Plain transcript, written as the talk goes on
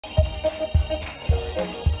Amen,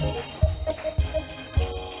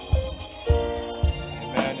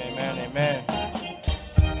 amen, amen.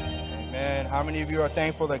 Amen. How many of you are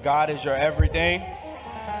thankful that God is your everything?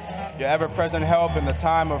 Your ever-present help in the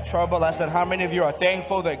time of trouble? I said, how many of you are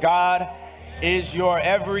thankful that God is your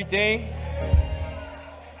everything?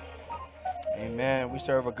 Amen. We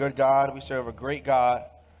serve a good God. We serve a great God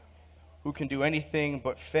who can do anything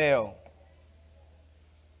but fail.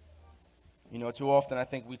 You know, too often I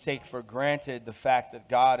think we take for granted the fact that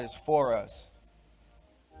God is for us.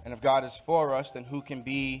 And if God is for us, then who can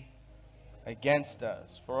be against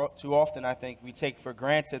us? Too often I think we take for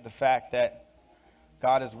granted the fact that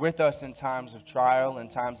God is with us in times of trial, in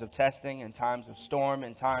times of testing, in times of storm,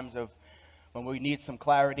 in times of when we need some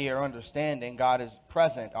clarity or understanding. God is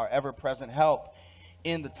present, our ever-present help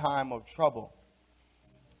in the time of trouble.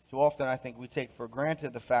 Too often I think we take for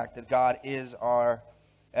granted the fact that God is our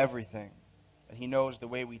everything, that He knows the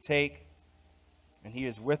way we take, and He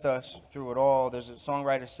is with us through it all. There's a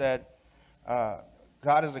songwriter said,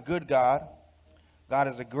 God is a good God. God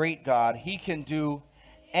is a great God. He can do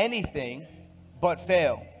anything but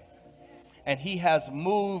fail. And He has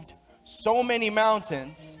moved so many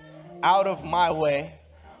mountains out of my way.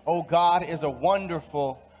 Oh, God is a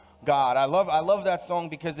wonderful God. I love that song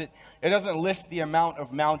because it doesn't list the amount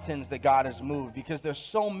of mountains that God has moved, because there's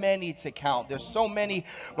so many to count. There's so many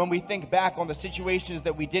when we think back on the situations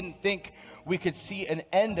that we didn't think we could see an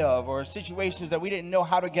end of, or situations that we didn't know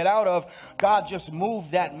how to get out of. God just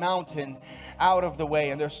moved that mountain out of the way.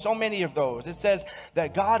 And there's so many of those. It says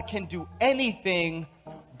that God can do anything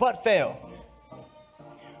but fail.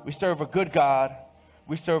 We serve a good God.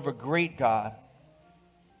 We serve a great God.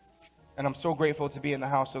 And I'm so grateful to be in the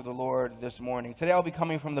house of the Lord this morning. Today I'll be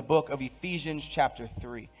coming from the book of Ephesians chapter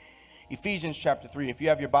 3. Ephesians chapter 3. If you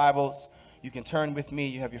have your Bibles, you can turn with me.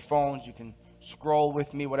 You have your phones. You can scroll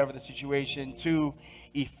with me, whatever the situation, to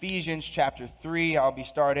Ephesians chapter 3. I'll be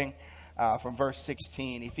starting from verse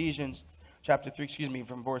 16. Ephesians chapter 3,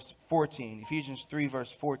 from verse 14. Ephesians 3,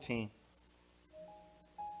 verse 14.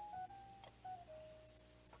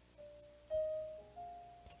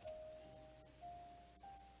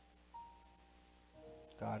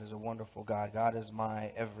 God is a wonderful God. God is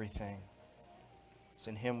my everything. It's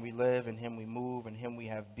in Him we live, in Him we move, in Him we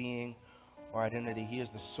have being, our identity. He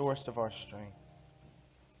is the source of our strength.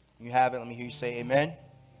 You have it. Let me hear you say amen.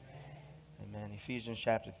 Amen. Ephesians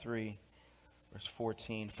chapter 3, verse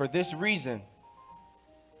 14. For this reason,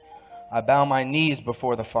 I bow my knees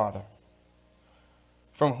before the Father,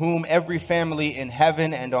 from whom every family in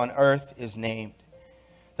heaven and on earth is named,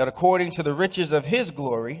 that according to the riches of His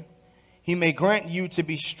glory, He may grant you to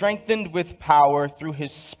be strengthened with power through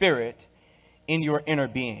His Spirit in your inner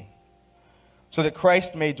being, so that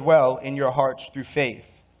Christ may dwell in your hearts through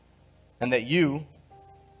faith, and that you,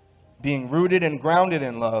 being rooted and grounded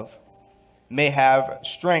in love, may have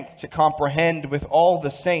strength to comprehend with all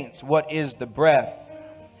the saints what is the breadth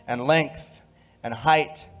and length and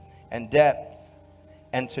height and depth,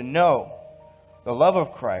 and to know the love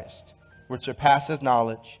of Christ, which surpasses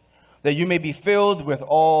knowledge, that you may be filled with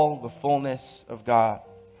all the fullness of God.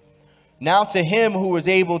 Now to Him who is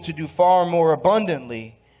able to do far more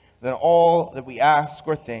abundantly than all that we ask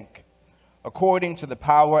or think, according to the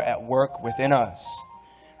power at work within us,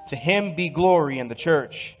 to Him be glory in the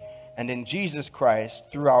church and in Jesus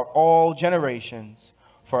Christ throughout all generations,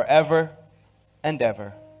 forever and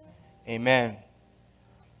ever. Amen.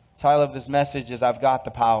 The title of this message is, I've got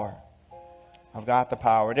the power. I've got the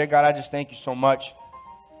power. Dear God, I just thank you so much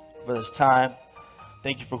for this time.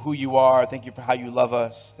 Thank you for who you are. Thank you for how you love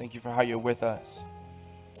us. Thank you for how you're with us.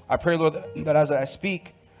 I pray, Lord, that as I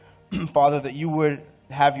speak, Father, that you would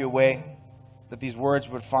have your way, that these words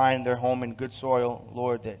would find their home in good soil,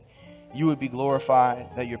 Lord, that you would be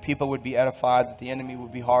glorified, that your people would be edified, that the enemy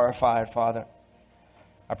would be horrified, Father.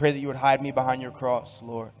 I pray that you would hide me behind your cross,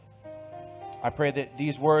 Lord. I pray that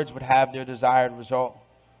these words would have their desired result,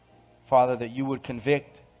 Father, that you would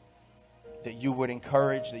convict, that you would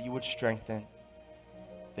encourage, that you would strengthen,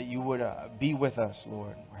 that you would be with us,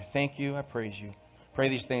 Lord. I thank you. I praise you. Pray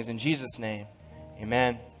these things in Jesus' name.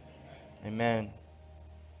 Amen. Amen.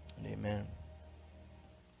 And amen.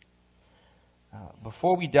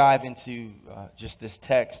 Before we dive into just this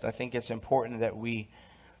text, I think it's important that we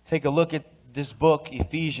take a look at this book,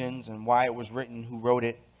 Ephesians, and why it was written, who wrote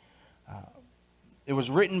it. It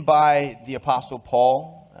was written by the Apostle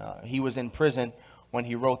Paul. He was in prison when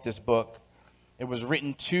he wrote this book. It was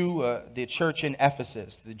written to the church in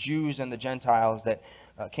Ephesus, the Jews and the Gentiles that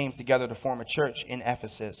came together to form a church in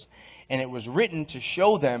Ephesus. And it was written to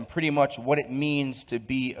show them pretty much what it means to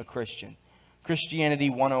be a Christian. Christianity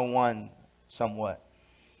 101, somewhat.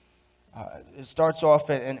 It starts off,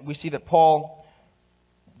 and we see that Paul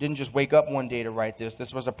didn't just wake up one day to write this.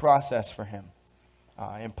 This was a process for him.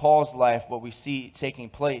 In Paul's life, what we see taking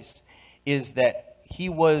place is that he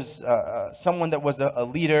was someone that was a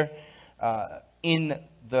leader in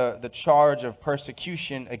the charge of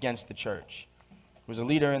persecution against the church. He was a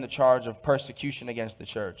leader in the charge of persecution against the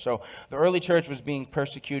church. So the early church was being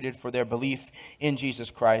persecuted for their belief in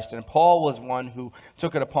Jesus Christ. And Paul was one who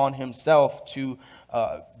took it upon himself to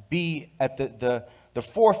be at the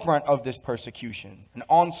forefront of this persecution, an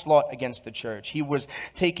onslaught against the church. He was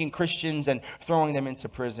taking Christians and throwing them into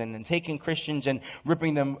prison, and taking Christians and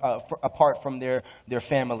ripping them apart from their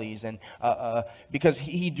families, and because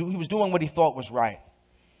he was doing what he thought was right.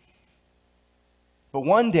 But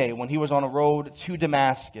one day, when he was on a road to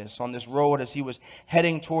Damascus, on this road as he was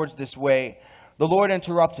heading towards this way, the Lord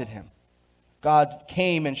interrupted him. God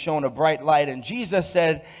came and shone a bright light, and Jesus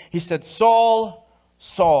said, he said, "Saul,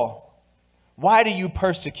 Saul, why do you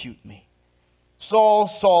persecute me? Saul,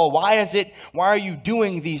 Saul, why are you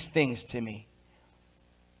doing these things to me?"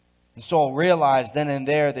 And Saul realized then and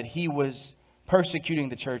there that he was persecuting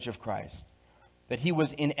the church of Christ, that he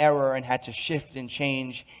was in error and had to shift and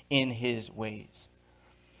change in his ways.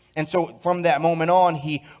 And so from that moment on,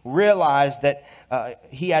 he realized that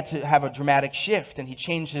he had to have a dramatic shift, and he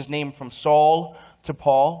changed his name from Saul to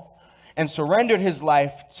Paul and surrendered his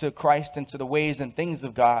life to Christ and to the ways and things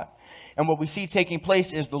of God. And what we see taking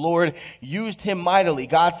place is the Lord used him mightily.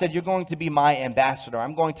 God said, "You're going to be my ambassador.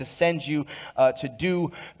 I'm going to send you to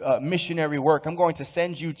do missionary work. I'm going to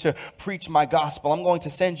send you to preach my gospel. I'm going to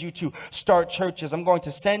send you to start churches. I'm going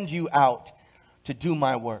to send you out to do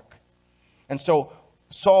my work." And so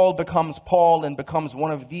Saul becomes Paul and becomes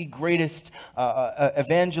one of the greatest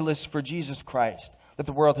evangelists for Jesus Christ that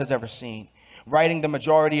the world has ever seen, writing the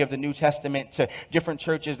majority of the New Testament to different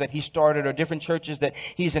churches that he started or different churches that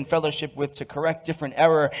he's in fellowship with to correct different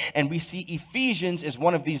error. And we see Ephesians is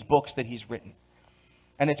one of these books that he's written.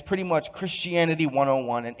 And it's pretty much Christianity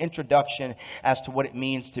 101, an introduction as to what it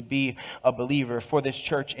means to be a believer for this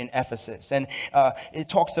church in Ephesus. And it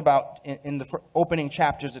talks about, in the opening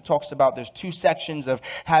chapters, it talks about there's two sections of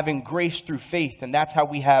having grace through faith. And that's how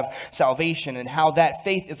we have salvation and how that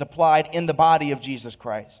faith is applied in the body of Jesus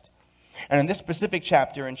Christ. And in this specific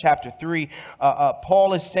chapter, in chapter 3,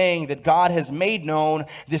 Paul is saying that God has made known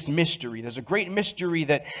this mystery. There's a great mystery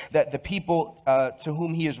that the people to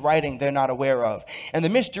whom he is writing, they're not aware of. And the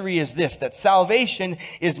mystery is this, that salvation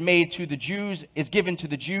is made to the Jews, is given to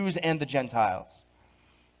the Jews and the Gentiles.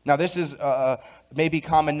 Now, this is maybe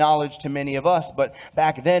common knowledge to many of us, but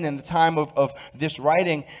back then in the time of this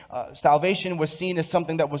writing, salvation was seen as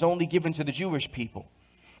something that was only given to the Jewish people.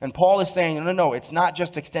 And Paul is saying, no, it's not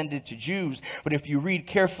just extended to Jews, but if you read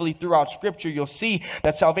carefully throughout Scripture, you'll see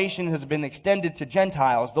that salvation has been extended to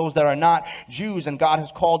Gentiles, those that are not Jews, and God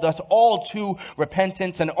has called us all to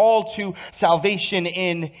repentance and all to salvation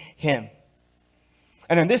in him.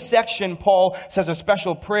 And in this section, Paul says a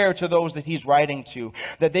special prayer to those that he's writing to,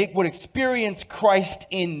 that they would experience Christ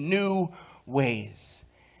in new ways.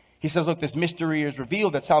 He says, look, this mystery is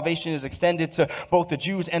revealed, that salvation is extended to both the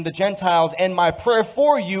Jews and the Gentiles. And my prayer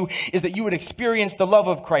for you is that you would experience the love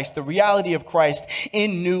of Christ, the reality of Christ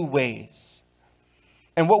in new ways.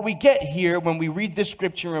 And what we get here when we read this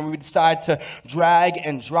scripture and we decide to drag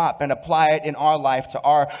and drop and apply it in our life to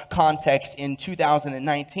our context in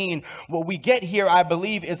 2019, what we get here, I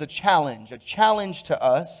believe, is a challenge to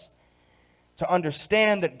us to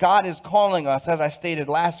understand that God is calling us, as I stated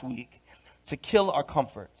last week, to kill our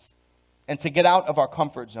comforts and to get out of our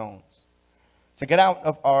comfort zones. To get out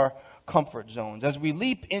of our comfort zones. As we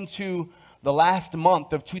leap into the last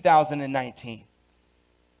month of 2019,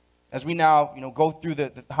 as we now go through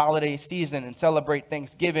the holiday season and celebrate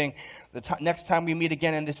Thanksgiving, next time we meet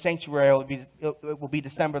again in this sanctuary, it will be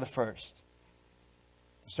December the 1st.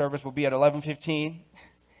 The service will be at 11:15,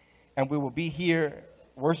 and we will be here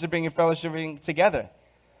worshiping and fellowshipping together.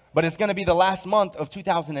 But it's going to be the last month of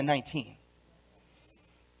 2019.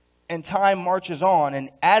 And time marches on,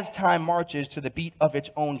 and as time marches to the beat of its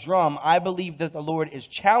own drum, I believe that the Lord is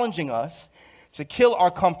challenging us to kill our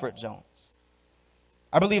comfort zones.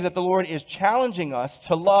 I believe that the Lord is challenging us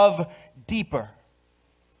to love deeper.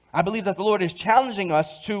 I believe that the Lord is challenging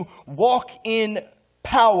us to walk in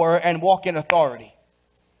power and walk in authority.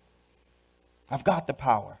 I've got the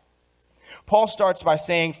power. Paul starts by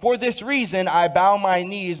saying, "For this reason I bow my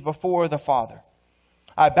knees before the Father."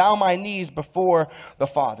 I bow my knees before the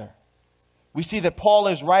Father. We see that Paul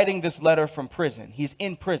is writing this letter from prison. He's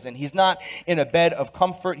in prison. He's not in a bed of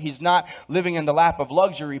comfort. He's not living in the lap of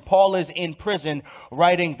luxury. Paul is in prison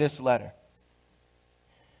writing this letter.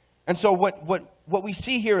 And so what we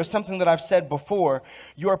see here is something that I've said before.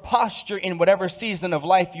 Your posture in whatever season of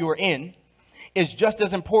life you are in is just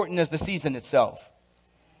as important as the season itself.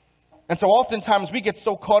 And so oftentimes we get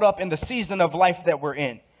so caught up in the season of life that we're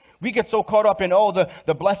in. We get so caught up in,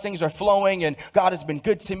 the blessings are flowing and God has been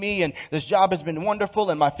good to me and this job has been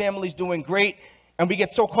wonderful and my family's doing great. And we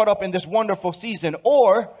get so caught up in this wonderful season.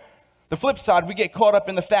 Or the flip side, we get caught up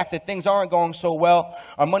in the fact that things aren't going so well.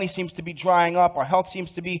 Our money seems to be drying up. Our health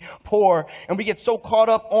seems to be poor. And we get so caught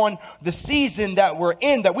up on the season that we're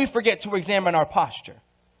in that we forget to examine our posture.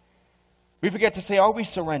 We forget to say, are we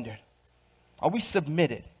surrendered? Are we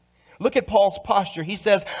submitted? Look at Paul's posture. He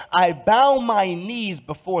says, I bow my knees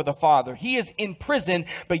before the Father. He is in prison,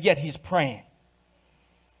 but yet he's praying.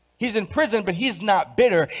 He's in prison, but he's not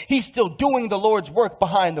bitter. He's still doing the Lord's work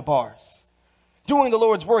behind the bars. Doing the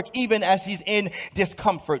Lord's work even as he's in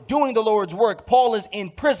discomfort. Doing the Lord's work. Paul is in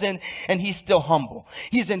prison and he's still humble.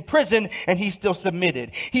 He's in prison and he's still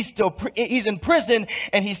submitted. He's in prison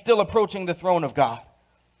and he's still approaching the throne of God.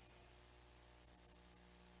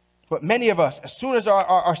 But many of us, as soon as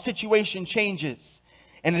our situation changes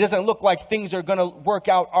and it doesn't look like things are going to work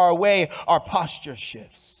out our way, our posture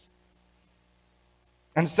shifts.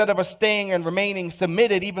 And instead of us staying and remaining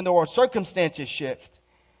submitted, even though our circumstances shift,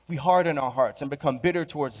 we harden our hearts and become bitter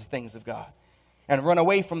towards the things of God and run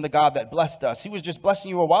away from the God that blessed us. He was just blessing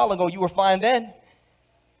you a while ago. You were fine then.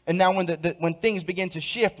 And now when things begin to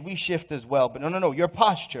shift, we shift as well. But no. Your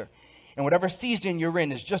posture and whatever season you're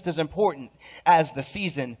in is just as important as the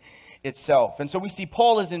season itself. And so we see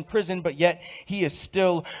Paul is in prison, but yet he is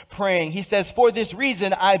still praying. He says, for this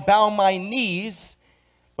reason, I bow my knees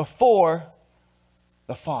before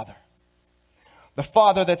the Father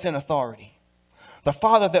that's in authority, the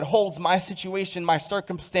Father that holds my situation, my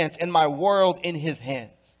circumstance, and my world in his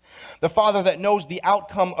hands, the Father that knows the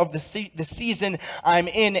outcome of the season I'm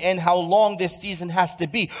in and how long this season has to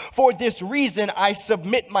be. For this reason, I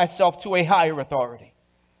submit myself to a higher authority.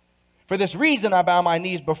 For this reason, I bow my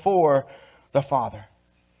knees before the Father,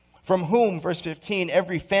 from whom, verse 15,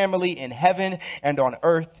 every family in heaven and on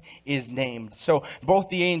earth is named. So both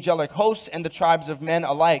the angelic hosts and the tribes of men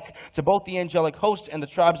alike, to both the angelic hosts and the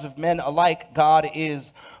tribes of men alike, God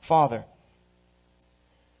is Father.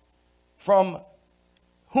 From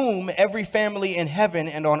whom every family in heaven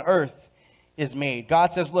and on earth is made.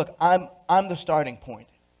 God says, look, I'm the starting point.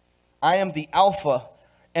 I am the Alpha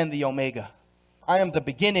and the Omega. I am the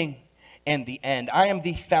beginning and the end. I am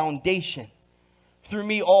the foundation. Through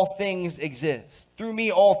me, all things exist. Through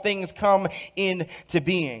me, all things come into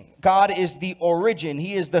being. God is the origin.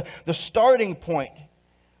 He is the starting point.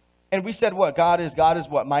 And we said what? God is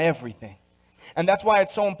what? My everything. And that's why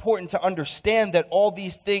it's so important to understand that all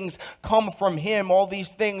these things come from him. All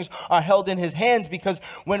these things are held in his hands, because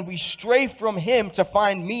when we stray from him to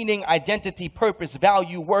find meaning, identity, purpose,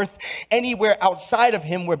 value, worth anywhere outside of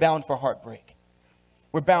him, we're bound for heartbreak.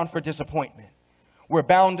 We're bound for disappointment. We're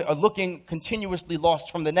bound looking continuously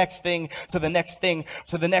lost from the next thing to the next thing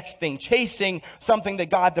to the next thing, chasing something that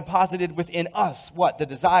God deposited within us. What? The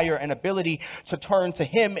desire and ability to turn to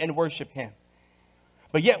him and worship him.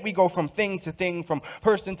 But yet we go from thing to thing, from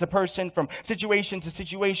person to person, from situation to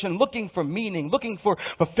situation, looking for meaning, looking for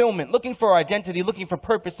fulfillment, looking for identity, looking for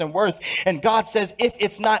purpose and worth. And God says, if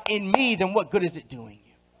it's not in me, then what good is it doing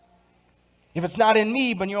you? If it's not in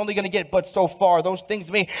me, then you're only going to get but so far. Those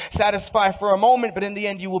things may satisfy for a moment, but in the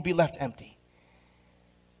end, you will be left empty.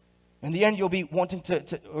 In the end, you'll be wanting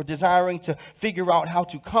or desiring to figure out how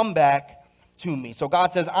to come back to me. So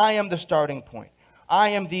God says, I am the starting point. I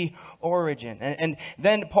am the origin. And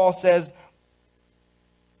then Paul says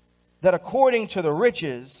that according to the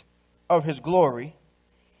riches of his glory,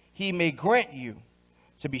 he may grant you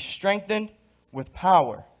to be strengthened with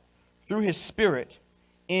power through his Spirit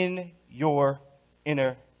in your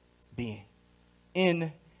inner being.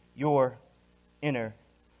 In your inner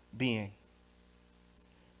being.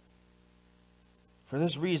 For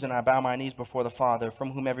this reason, I bow my knees before the Father,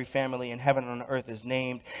 from whom every family in heaven and on earth is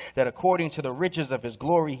named, that according to the riches of his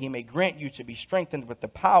glory, he may grant you to be strengthened with the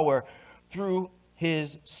power through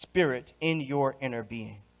his Spirit in your inner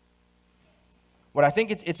being. What I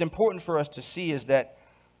think it's important for us to see is that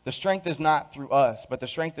the strength is not through us, but the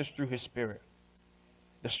strength is through his Spirit.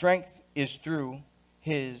 The strength is through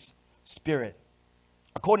his Spirit.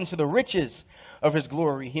 According to the riches of his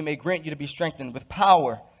glory, he may grant you to be strengthened with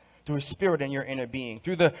power through his Spirit in your inner being.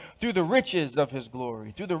 Through the riches of his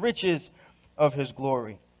glory. Through the riches of his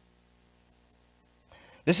glory.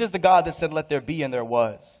 This is the God that said, let there be, and there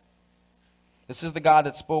was. This is the God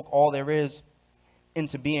that spoke all there is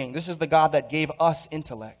into being. This is the God that gave us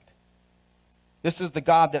intellect. This is the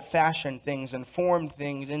God that fashioned things and formed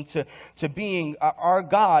things into being. Our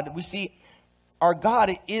God, we see, our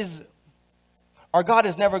God is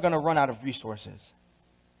never going to run out of resources,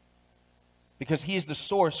 because he is the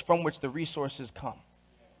source from which the resources come.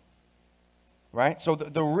 Right? So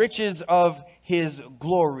the riches of his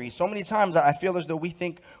glory. So many times I feel as though we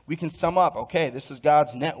think we can sum up, okay, this is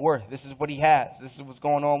God's net worth. This is what he has. This is what's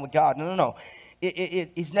going on with God. No.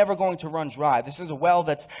 He's never going to run dry. This is a well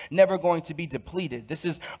that's never going to be depleted. This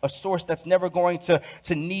is a source that's never going to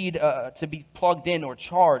need to be plugged in or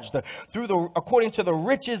charged. According to the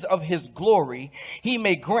riches of his glory, he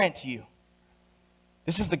may grant you.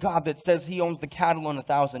 This is the God that says he owns the cattle on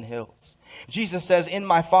 1,000 hills. Jesus says, in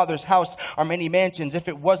my Father's house are many mansions. If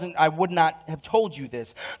it wasn't, I would not have told you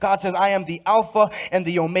this. God says, I am the Alpha and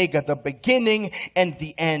the Omega, the beginning and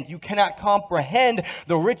the end. You cannot comprehend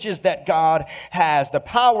the riches that God has, the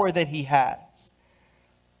power that he has.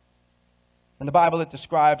 In the Bible, it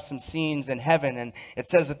describes some scenes in heaven, and it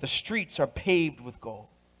says that the streets are paved with gold.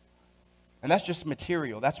 And that's just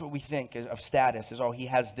material. That's what we think of status, is, oh, he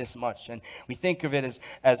has this much. And we think of it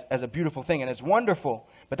as a beautiful thing, and it's wonderful.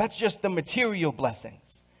 But that's just the material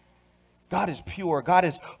blessings. God is pure. God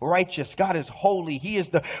is righteous. God is holy. He is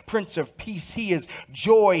the Prince of Peace. He is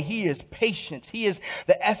joy. He is patience. He is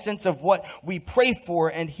the essence of what we pray for.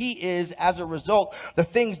 And he is, as a result, the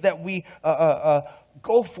things that we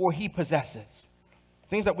go for, he possesses.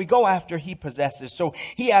 Things that we go after, he possesses. So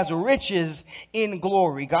he has riches in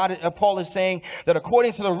glory. Paul is saying that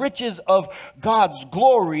according to the riches of God's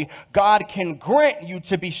glory, God can grant you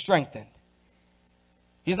to be strengthened.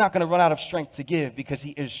 He's not going to run out of strength to give, because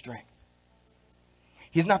he is strength.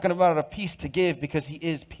 He's not going to run out of peace to give, because he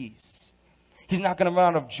is peace. He's not going to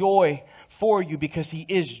run out of joy for you, because he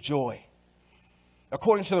is joy.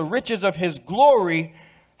 According to the riches of his glory,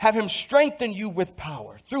 have him strengthen you with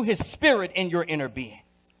power through his Spirit in your inner being.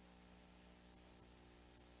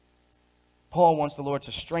 Paul wants the Lord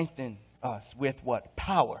to strengthen us with what?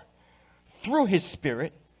 Power. Through his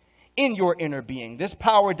Spirit in your inner being. This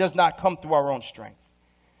power does not come through our own strength.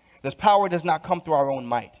 This power does not come through our own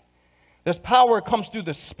might. This power comes through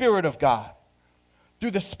the Spirit of God.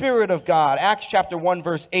 Through the Spirit of God. Acts chapter 1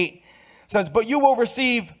 verse 8 says, but you will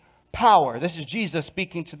receive power. This is Jesus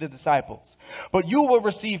speaking to the disciples. But you will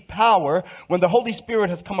receive power when the Holy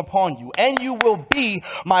Spirit has come upon you, and you will be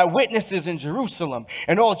my witnesses in Jerusalem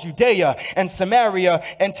and all Judea and Samaria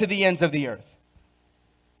and to the ends of the earth.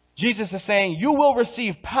 Jesus is saying you will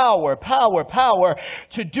receive power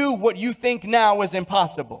to do what you think now is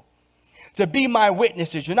impossible. To be my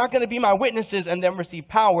witnesses. You're not going to be my witnesses and then receive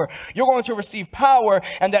power. You're going to receive power,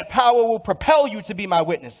 and that power will propel you to be my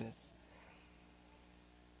witnesses.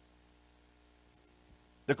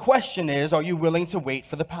 The question is, are you willing to wait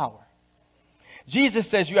for the power? Jesus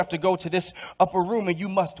says you have to go to this upper room and you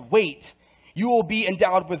must wait. You will be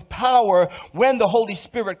endowed with power when the Holy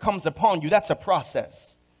Spirit comes upon you. That's a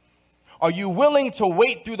process. Are you willing to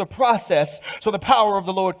wait through the process so the power of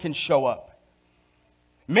the Lord can show up?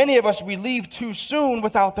 Many of us, we leave too soon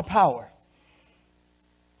without the power.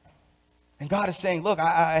 And God is saying, look,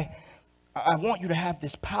 I want you to have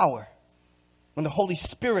this power when the Holy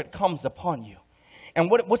Spirit comes upon you. And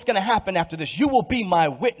what's going to happen after this? You will be my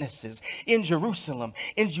witnesses in Jerusalem,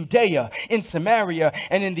 in Judea, in Samaria,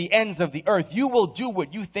 and in the ends of the earth. You will do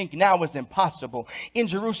what you think now is impossible. In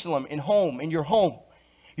Jerusalem, in your home,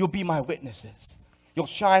 you'll be my witnesses. You'll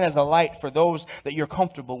shine as a light for those that you're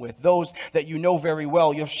comfortable with, those that you know very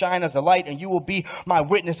well. You'll shine as a light, and you will be my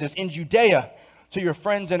witnesses in Judea, to your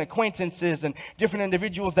friends and acquaintances and different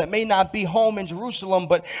individuals that may not be home in Jerusalem,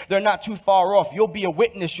 but they're not too far off. You'll be a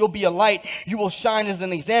witness. You'll be a light. You will shine as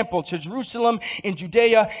an example to Jerusalem, in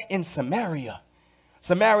Judea, in Samaria.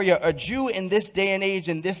 Samaria, a Jew in this day and age,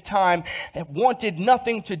 in this time, wanted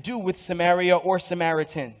nothing to do with Samaria or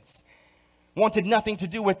Samaritans. Wanted nothing to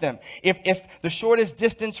do with them. If the shortest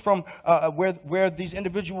distance from where these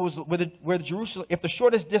individuals, if the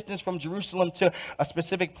shortest distance from Jerusalem to a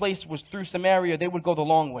specific place was through Samaria, they would go the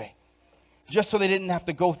long way, just so they didn't have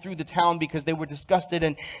to go through the town, because they were disgusted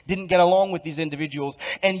and didn't get along with these individuals.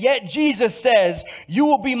 And yet Jesus says, you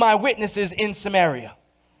will be my witnesses in Samaria.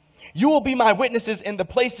 You will be my witnesses in the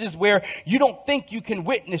places where you don't think you can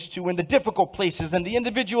witness to, in the difficult places, and the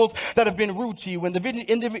individuals that have been rude to you, and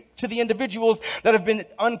to the individuals that have been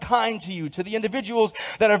unkind to you, to the individuals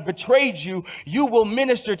that have betrayed you. You will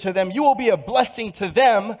minister to them. You will be a blessing to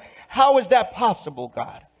them. How is that possible,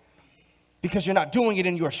 God? Because you're not doing it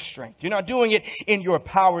in your strength. You're not doing it in your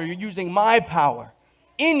power. You're using my power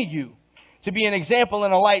in you to be an example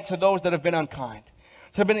and a light to those that have been unkind.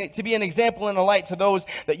 To be an example and a light to those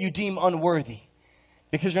that you deem unworthy.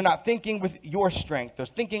 Because you're not thinking with your strength. You're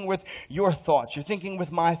thinking with your thoughts. You're thinking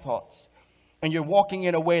with my thoughts. And you're walking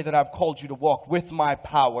in a way that I've called you to walk, with my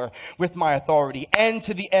power, with my authority, and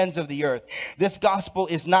to the ends of the earth. This gospel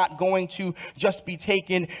is not going to just be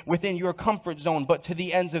taken within your comfort zone, but to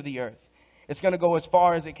the ends of the earth. It's going to go as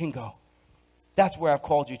far as it can go. That's where I've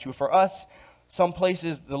called you to. For us, some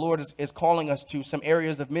places the Lord is calling us to, some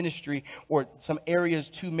areas of ministry or some areas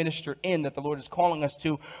to minister in that the Lord is calling us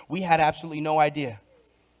to, we had absolutely no idea.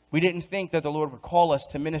 We didn't think that the Lord would call us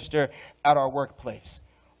to minister at our workplace,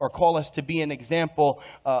 or call us to be an example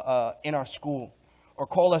in our school, or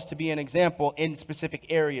call us to be an example in specific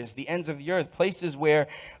areas, the ends of the earth, places where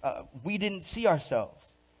we didn't see ourselves.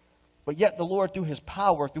 But yet the Lord, through his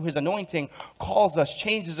power, through his anointing, calls us,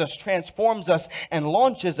 changes us, transforms us, and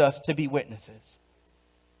launches us to be witnesses.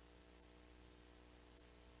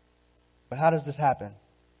 But how does this happen?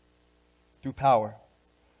 Through power.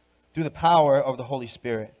 Through the power of the Holy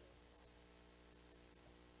Spirit.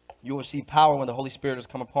 You will receive power when the Holy Spirit has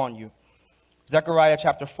come upon you. Zechariah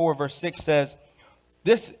chapter 4 verse 6 says,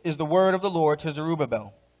 "This is the word of the Lord to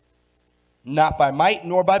Zerubbabel. Not by might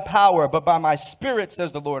nor by power, but by my Spirit,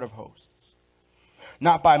 says the Lord of hosts."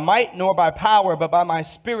 Not by might nor by power, but by my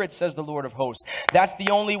Spirit, says the Lord of hosts. That's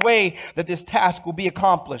the only way that this task will be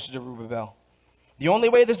accomplished, Zerubbabel. The only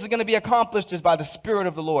way this is going to be accomplished is by the Spirit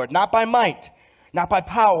of the Lord. Not by might, not by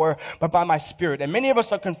power, but by my Spirit. And many of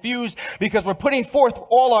us are confused because we're putting forth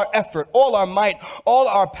all our effort, all our might, all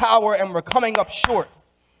our power, and we're coming up short.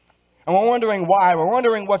 And we're wondering why. We're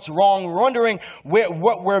wondering what's wrong. We're wondering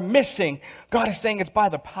what we're missing. God is saying it's by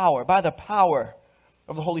the power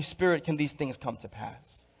of the Holy Spirit can these things come to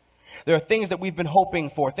pass. There are things that we've been hoping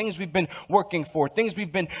for, things we've been working for, things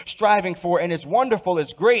we've been striving for, and it's wonderful,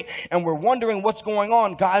 it's great, and we're wondering what's going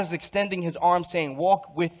on. God is extending his arm saying,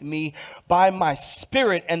 walk with me by my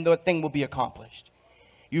Spirit, and the thing will be accomplished.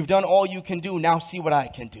 You've done all you can do, now see what I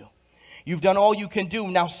can do. You've done all you can do,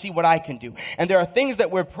 now see what I can do. And there are things that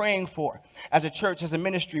we're praying for as a church, as a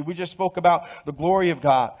ministry. We just spoke about the glory of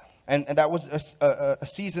God. And that was a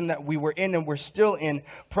season that we were in and we're still in,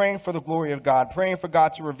 praying for the glory of God, praying for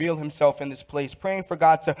God to reveal himself in this place, praying for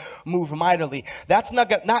God to move mightily. That's not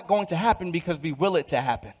going to happen because we will it to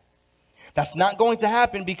happen. That's not going to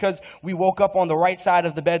happen because we woke up on the right side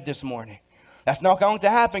of the bed this morning. That's not going to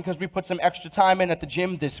happen because we put some extra time in at the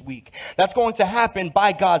gym this week. That's going to happen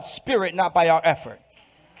by God's Spirit, not by our effort.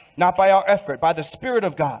 Not by our effort, by the Spirit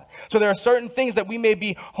of God. So there are certain things that we may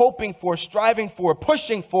be hoping for, striving for,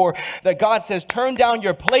 pushing for, that God says, turn down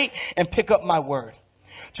your plate and pick up my word.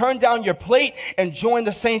 Turn down your plate and join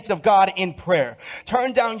the saints of God in prayer.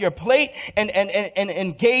 Turn down your plate and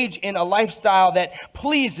engage in a lifestyle that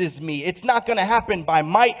pleases me. It's not going to happen by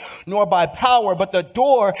might nor by power, but the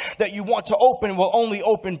door that you want to open will only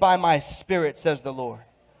open by my Spirit, says the Lord.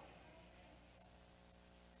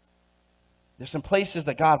 There's some places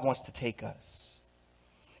that God wants to take us.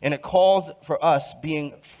 And it calls for us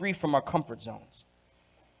being free from our comfort zones.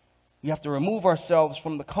 We have to remove ourselves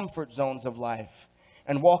from the comfort zones of life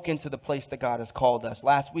and walk into the place that God has called us.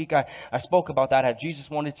 Last week I spoke about that, how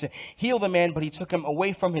Jesus wanted to heal the man, but he took him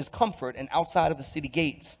away from his comfort and outside of the city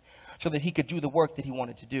gates so that he could do the work that he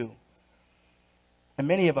wanted to do. And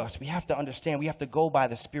many of us, we have to understand, we have to go by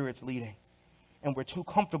the Spirit's leading. And we're too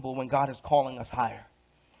comfortable when God is calling us higher.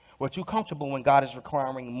 We're too comfortable when God is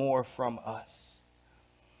requiring more from us.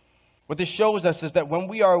 What this shows us is that when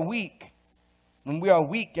we are weak and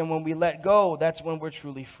when we let go, that's when we're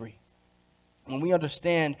truly free. When we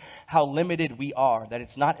understand how limited we are, that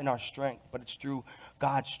it's not in our strength, but it's through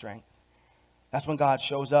God's strength. That's when God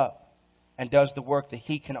shows up and does the work that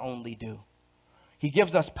he can only do. He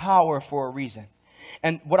gives us power for a reason.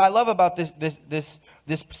 And what I love about this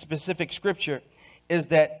specific scripture is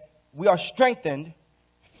that we are strengthened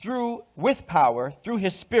with power through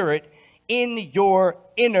his Spirit in your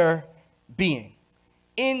inner being.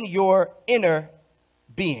 In your inner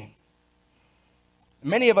being.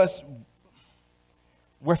 Many of us,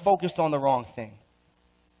 we're focused on the wrong thing.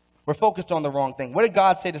 We're focused on the wrong thing. What did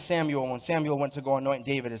God say to Samuel when Samuel went to go anoint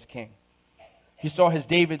David as king? He saw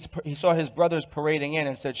his brothers parading in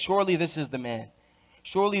and said, surely this is the man.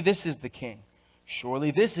 Surely this is the king. Surely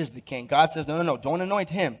this is the king. God says, no, don't anoint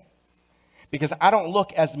him. Because I don't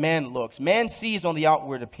look as man looks. Man sees on the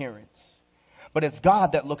outward appearance. But it's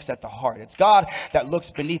God that looks at the heart. It's God that looks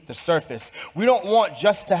beneath the surface. We don't want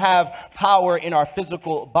just to have power in our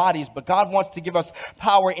physical bodies, but God wants to give us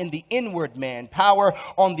power in the inward man, power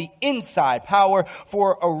on the inside, power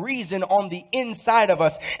for a reason on the inside of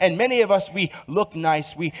us. And many of us, we look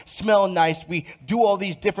nice, we smell nice, we do all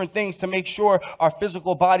these different things to make sure our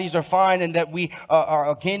physical bodies are fine and that we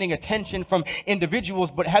are gaining attention from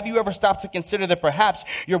individuals. But have you ever stopped to consider that perhaps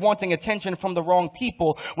you're wanting attention from the wrong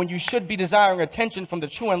people when you should be desiring attention from the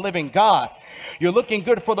true and living God? You're looking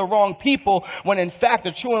good for the wrong people when in fact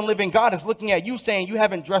the true and living God is looking at you saying, you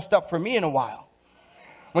haven't dressed up for me in a while.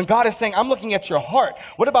 When God is saying, I'm looking at your heart.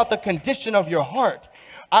 What about the condition of your heart?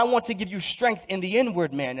 I want to give you strength in the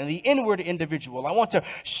inward man, in the inward individual. I want to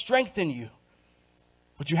strengthen you.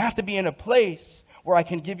 But you have to be in a place where I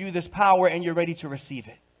can give you this power and you're ready to receive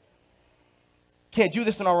it. Can't do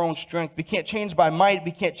this in our own strength. We can't change by might.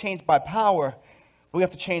 We can't change by power. But we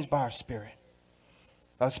have to change by our spirit.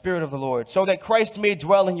 By the Spirit of the Lord. So that Christ may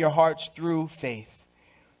dwell in your hearts through faith.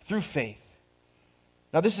 Through faith.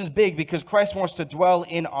 Now this is big because Christ wants to dwell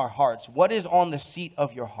in our hearts. What is on the seat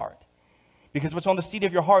of your heart? Because what's on the seat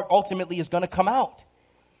of your heart ultimately is going to come out.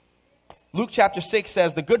 Luke chapter 6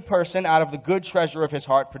 says, the good person out of the good treasure of his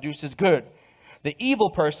heart produces good. The evil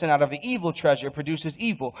person out of the evil treasure produces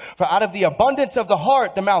evil. For out of the abundance of the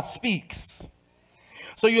heart, the mouth speaks.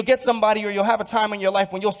 So you'll get somebody or you'll have a time in your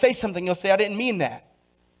life when you'll say something, you'll say, I didn't mean that.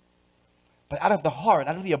 But out of the heart,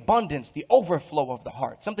 out of the abundance, the overflow of the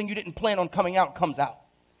heart, something you didn't plan on coming out comes out.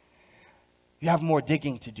 You have more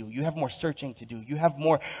digging to do. You have more searching to do. You have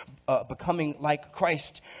more becoming like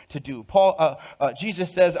Christ to do.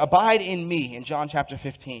 Jesus says, abide in me in John chapter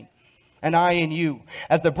 15, and I in you.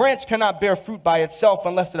 As the branch cannot bear fruit by itself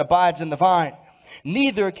unless it abides in the vine,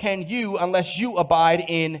 neither can you unless you abide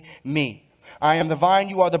in me. I am the vine,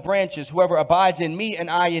 you are the branches. Whoever abides in me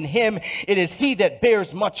and I in him, it is he that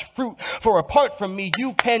bears much fruit. For apart from me,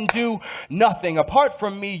 you can do nothing. Apart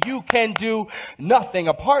from me, you can do nothing.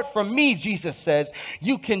 Apart from me, Jesus says,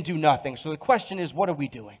 you can do nothing. So the question is, what are we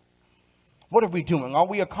doing? What are we doing? Are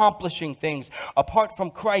we accomplishing things? Apart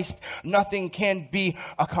from Christ, nothing can be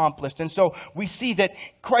accomplished. And so we see that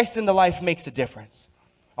Christ in the life makes a difference.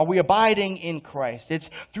 Are we abiding in Christ?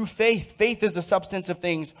 It's through faith. Faith is the substance of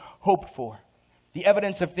things hoped for, the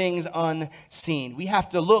evidence of things unseen. We have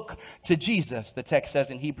to look to Jesus, the text says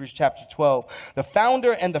in Hebrews chapter 12, the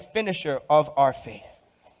founder and the finisher of our faith,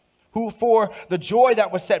 who for the joy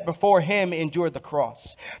that was set before him endured the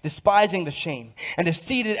cross, despising the shame, and is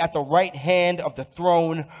seated at the right hand of the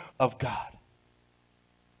throne of God.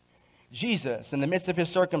 Jesus, in the midst of his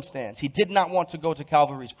circumstance, he did not want to go to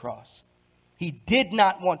Calvary's cross. He did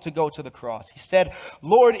not want to go to the cross. He said,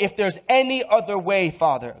 Lord, if there's any other way,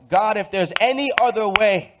 Father, God, if there's any other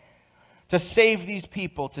way to save these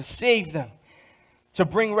people, to save them, to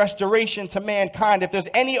bring restoration to mankind, if there's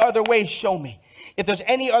any other way, show me. If there's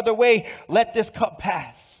any other way, let this cup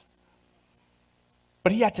pass.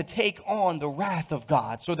 But he had to take on the wrath of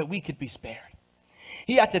God so that we could be spared.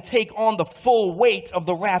 He had to take on the full weight of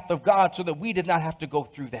the wrath of God so that we did not have to go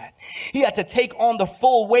through that. He had to take on the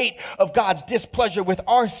full weight of God's displeasure with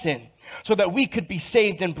our sin so that we could be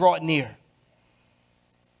saved and brought near.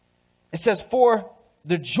 It says, for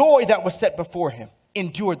the joy that was set before him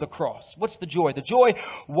endured the cross. What's the joy? The joy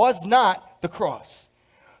was not the cross.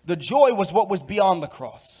 The joy was what was beyond the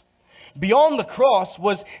cross. Beyond the cross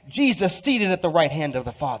was Jesus seated at the right hand of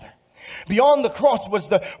the Father. Beyond the cross was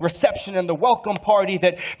the reception and the welcome party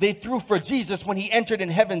that they threw for Jesus when he entered in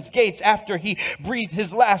heaven's gates after he breathed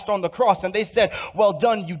his last on the cross. And they said, well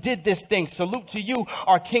done, you did this thing. Salute to you,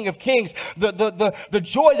 our King of Kings. The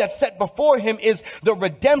joy that's set before him is the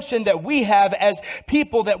redemption that we have as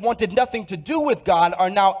people that wanted nothing to do with God are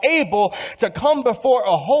now able to come before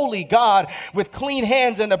a holy God with clean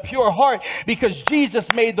hands and a pure heart because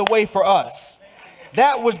Jesus made the way for us.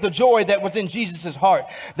 That was the joy that was in Jesus' heart.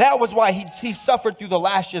 That was why he suffered through the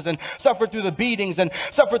lashes and suffered through the beatings and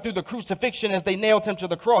suffered through the crucifixion as they nailed him to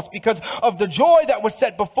the cross. Because of the joy that was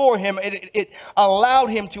set before him, it allowed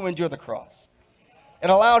him to endure the cross. It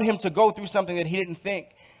allowed him to go through something that he didn't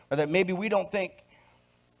think, or that maybe we don't think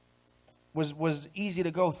was easy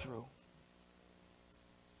to go through.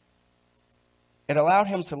 It allowed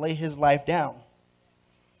him to lay his life down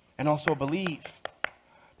and also believe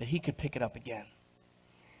that he could pick it up again.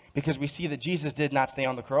 Because we see that Jesus did not stay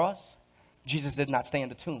on the cross. Jesus did not stay in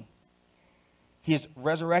the tomb. He is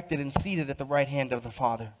resurrected and seated at the right hand of the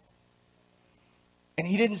Father. And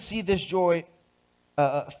he didn't see this joy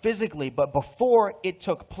physically, but before it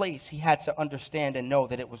took place, he had to understand and know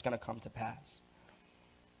that it was going to come to pass.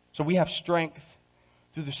 So we have strength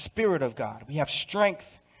through the Spirit of God. We have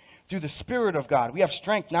strength through the Spirit of God. We have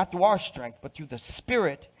strength not through our strength, but through the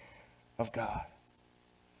Spirit of God.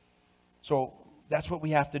 So that's what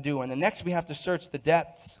we have to do. And the next, we have to search the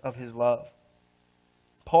depths of his love.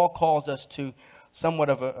 Paul calls us to somewhat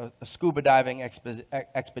of a scuba diving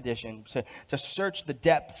expedition to search the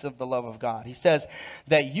depths of the love of God. He says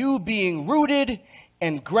that you being rooted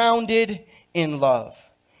and grounded in love.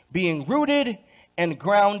 Being rooted and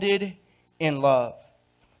grounded in love.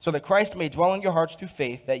 So that Christ may dwell in your hearts through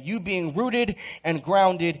faith, that you being rooted and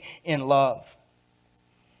grounded in love.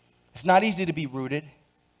 It's not easy to be rooted.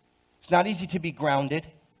 It's not easy to be grounded.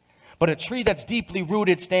 But a tree that's deeply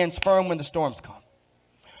rooted stands firm when the storms come.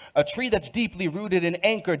 A tree that's deeply rooted and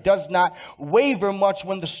anchored does not waver much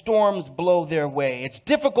when the storms blow their way. It's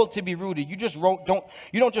difficult to be rooted. You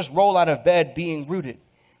don't just roll out of bed being rooted.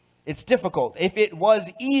 It's difficult. If it was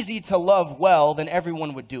easy to love well, then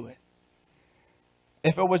everyone would do it.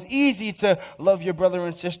 If it was easy to love your brother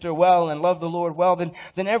and sister well and love the Lord well, then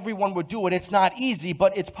everyone would do it. It's not easy,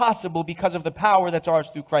 but it's possible because of the power that's ours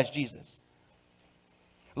through Christ Jesus.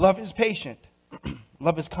 Love is patient.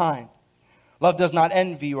 Love is kind. Love does not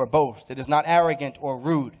envy or boast. It is not arrogant or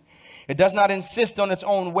rude. It does not insist on its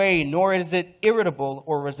own way, nor is it irritable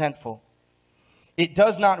or resentful. It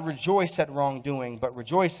does not rejoice at wrongdoing, but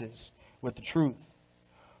rejoices with the truth.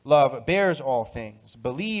 Love bears all things,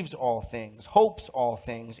 believes all things, hopes all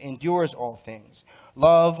things, endures all things.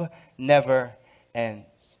 Love never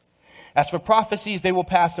ends. As for prophecies, they will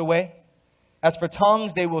pass away. As for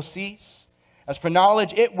tongues, they will cease. As for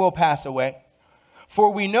knowledge, it will pass away.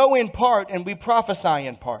 For we know in part and we prophesy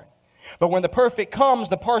in part. But when the perfect comes,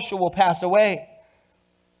 the partial will pass away.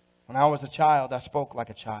 When I was a child, I spoke like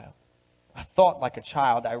a child. I thought like a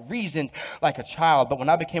child. I reasoned like a child. But when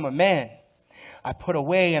I became a man, I put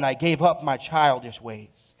away and I gave up my childish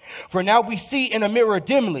ways. For now we see in a mirror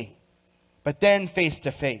dimly, but then face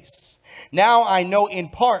to face. Now I know in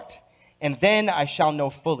part, and then I shall know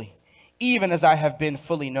fully, even as I have been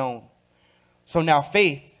fully known. So now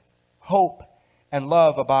faith, hope, and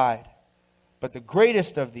love abide. But the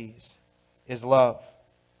greatest of these is love.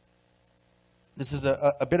 This is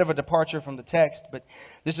a bit of a departure from the text, but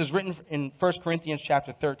this is written in 1 Corinthians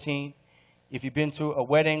chapter 13. If you've been to a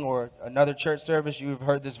wedding or another church service, you've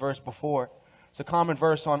heard this verse before. It's a common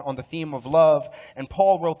verse on the theme of love. And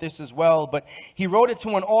Paul wrote this as well, but he wrote it to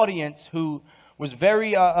an audience who was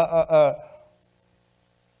very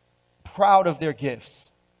proud of their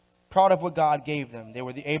gifts, proud of what God gave them. They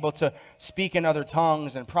were able to speak in other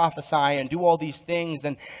tongues and prophesy and do all these things.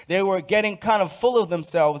 And they were getting kind of full of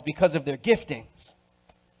themselves because of their giftings.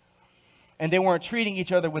 And they weren't treating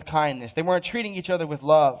each other with kindness. They weren't treating each other with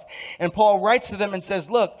love. And Paul writes to them and says,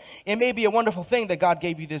 look, it may be a wonderful thing that God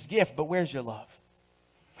gave you this gift, but where's your love?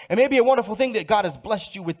 It may be a wonderful thing that God has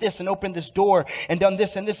blessed you with this and opened this door and done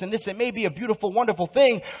this and this and this. It may be a beautiful, wonderful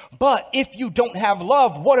thing, but if you don't have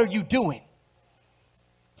love, what are you doing?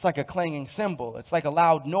 It's like a clanging cymbal. It's like a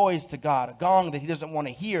loud noise to God, a gong that he doesn't want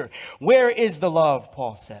to hear. Where is the love,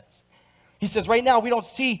 Paul says? He says, right now we don't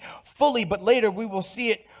see fully, but later we will see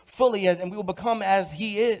it fully and we will become as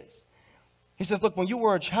he is. He says, look, when you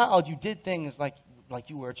were a child, you did things like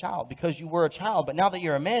you were a child because you were a child. But now that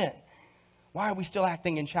you're a man, why are we still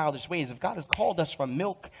acting in childish ways? If God has called us from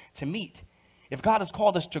milk to meat, if God has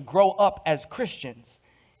called us to grow up as Christians,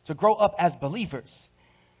 to grow up as believers,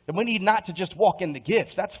 then we need not to just walk in the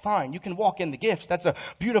gifts. That's fine. You can walk in the gifts. That's a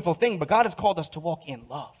beautiful thing. But God has called us to walk in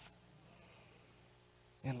love.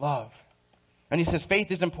 In love. And he says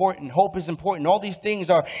faith is important, hope is important. All these things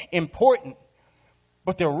are important,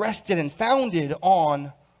 but they're rested and founded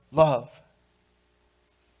on love.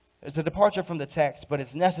 It's a departure from the text, but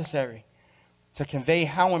it's necessary to convey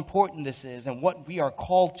how important this is and what we are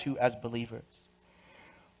called to as believers.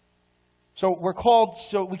 So we're called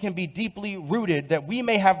so we can be deeply rooted, that we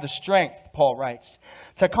may have the strength, Paul writes,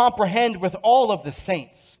 to comprehend with all of the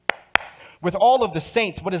saints. With all of the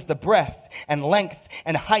saints, what is the breadth and length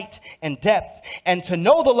and height and depth, and to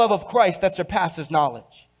know the love of Christ that surpasses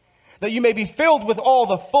knowledge, that you may be filled with all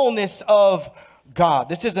the fullness of God.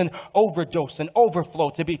 This is an overdose, an overflow,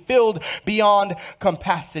 to be filled beyond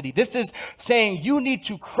capacity. This is saying you need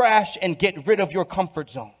to crash and get rid of your comfort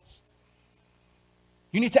zones.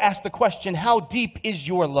 You need to ask the question, how deep is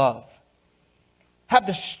your love? Have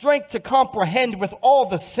the strength to comprehend with all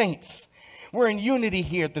the saints. We're in unity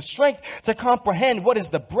here. The strength to comprehend what is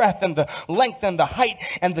the breadth and the length and the height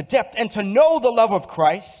and the depth, and to know the love of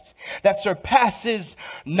Christ that surpasses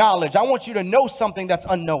knowledge. I want you to know something that's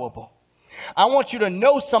unknowable. I want you to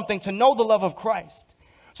know something, to know the love of Christ,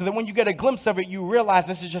 so that when you get a glimpse of it, you realize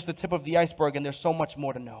this is just the tip of the iceberg and there's so much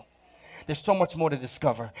more to know. there's so much more to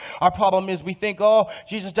discover. Our problem is we think, oh,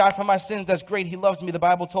 Jesus died for my sins. That's great. He loves me. The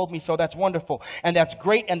Bible told me so. That's wonderful. And that's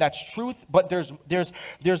great. And that's truth. But there's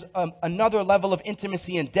another level of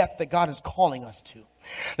intimacy and depth that God is calling us to.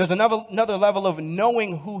 There's another level of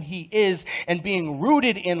knowing who he is and being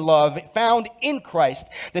rooted in love, found in Christ,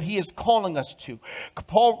 that he is calling us to.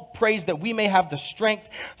 Paul prays that we may have the strength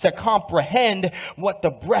to comprehend what the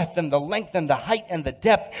breadth and the length and the height and the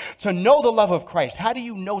depth, to know the love of Christ. How do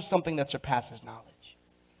you know something that surpasses knowledge?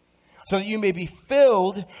 So that you may be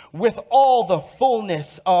filled with all the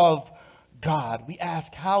fullness of God. We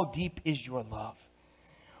ask, how deep is your love?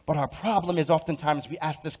 But our problem is oftentimes we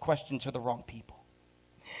ask this question to the wrong people.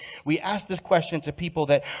 We ask this question to people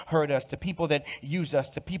that hurt us, to people that use us,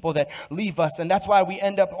 to people that leave us. And that's why we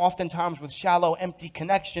end up oftentimes with shallow, empty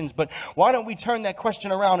connections. But why don't we turn that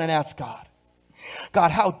question around and ask God? God,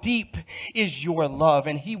 how deep is your love?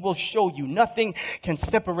 And he will show you. Nothing can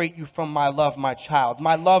separate you from my love, my child.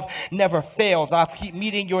 My love never fails. I'll keep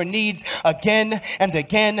meeting your needs again and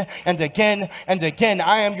again and again and again.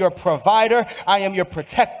 I am your provider. I am your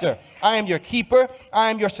protector. I am your keeper. I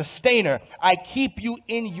am your sustainer. I keep you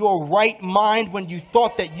in your right mind when you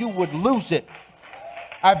thought that you would lose it.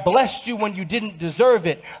 I blessed you when you didn't deserve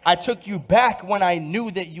it. I took you back when I knew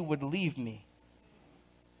that you would leave me.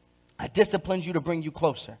 I disciplined you to bring you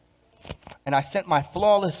closer. And I sent my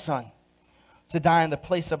flawless son to die in the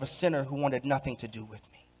place of a sinner who wanted nothing to do with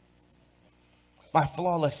me. My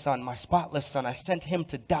flawless son, my spotless son, I sent him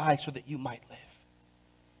to die so that you might live.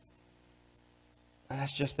 And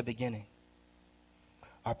that's just the beginning.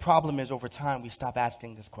 Our problem is over time we stop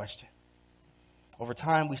asking this question. Over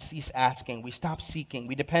time we cease asking. We stop seeking.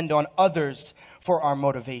 We depend on others for our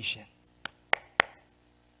motivation.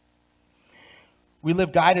 We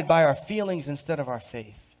live guided by our feelings instead of our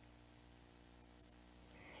faith.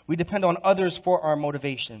 We depend on others for our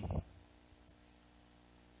motivation.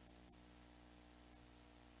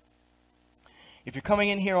 If you're coming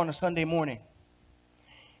in here on a Sunday morning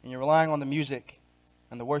and you're relying on the music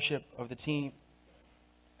and the worship of the team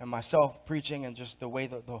and myself preaching and just the way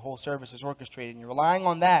the whole service is orchestrated, and you're relying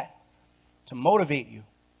on that to motivate you,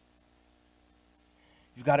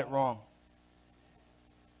 you've got it wrong.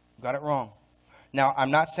 You've got it wrong. Now,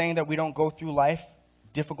 I'm not saying that we don't go through life,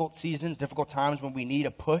 difficult seasons, difficult times when we need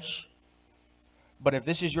a push. But if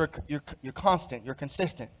this is your constant, you're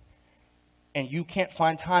consistent, and you can't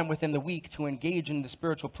find time within the week to engage in the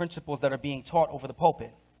spiritual principles that are being taught over the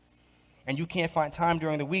pulpit, and you can't find time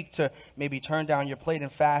during the week to maybe turn down your plate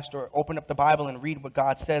and fast or open up the Bible and read what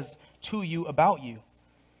God says to you about you,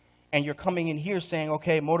 and you're coming in here saying,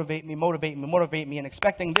 okay, motivate me, motivate me, motivate me, and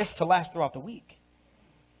expecting this to last throughout the week.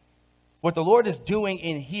 What the Lord is doing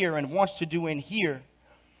in here and wants to do in here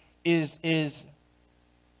is as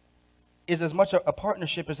much a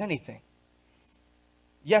partnership as anything.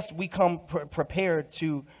 Yes, we come prepared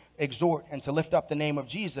to exhort and to lift up the name of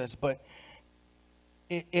Jesus, but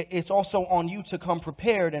it's also on you to come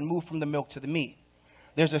prepared and move from the milk to the meat.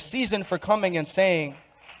 There's a season for coming and saying,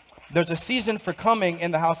 there's a season for coming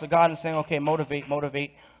in the house of God and saying, okay, motivate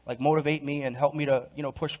me and help me to,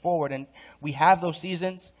 push forward. And we have those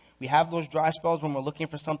seasons. We have those dry spells when we're looking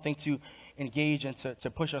for something to engage and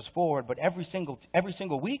to push us forward. But every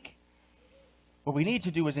single week, what we need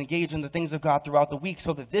to do is engage in the things of God throughout the week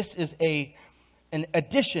so that this is an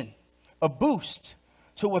addition, a boost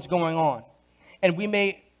to what's going on. And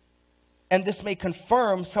this may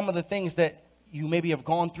confirm some of the things that you maybe have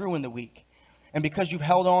gone through in the week. And because you've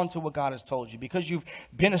held on to what God has told you, because you've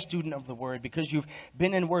been a student of the word, because you've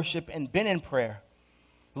been in worship and been in prayer,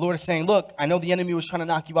 the Lord is saying, look, I know the enemy was trying to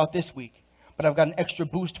knock you out this week, but I've got an extra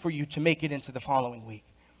boost for you to make it into the following week,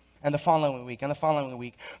 and the following week, and the following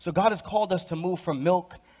week. So God has called us to move from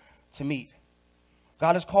milk to meat.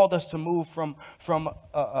 God has called us to move from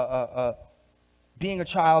being a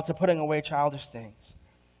child to putting away childish things,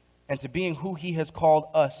 and to being who he has called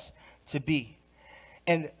us to be.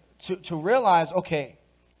 And to realize, okay,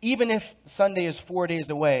 even if Sunday is 4 days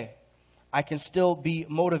away, I can still be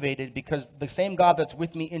motivated because the same God that's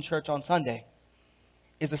with me in church on Sunday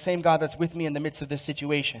is the same God that's with me in the midst of this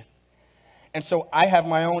situation. And so I have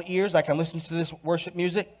my own ears. I can listen to this worship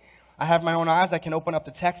music. I have my own eyes. I can open up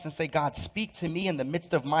the text and say, God, speak to me in the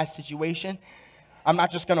midst of my situation. I'm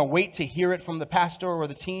not just going to wait to hear it from the pastor or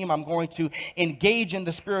the team. I'm going to engage in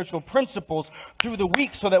the spiritual principles through the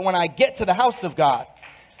week so that when I get to the house of God,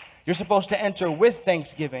 you're supposed to enter with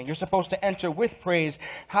thanksgiving. You're supposed to enter with praise.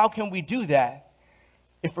 How can we do that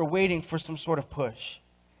if we're waiting for some sort of push?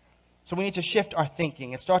 So we need to shift our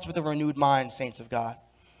thinking. It starts with a renewed mind, saints of God.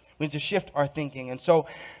 We need to shift our thinking. And so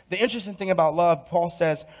the interesting thing about love, Paul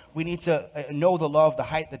says we need to know the love, the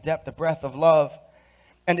height, the depth, the breadth of love.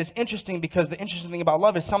 And it's interesting because the interesting thing about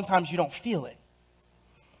love is sometimes you don't feel it.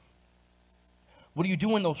 What do you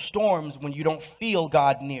do in those storms when you don't feel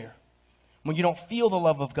God near? When you don't feel the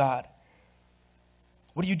love of God?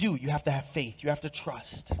 What do? You have to have faith. You have to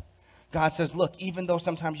trust. God says, look, even though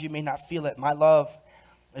sometimes you may not feel it, my love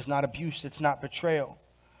is not abuse. It's not betrayal.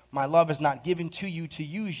 My love is not given to you to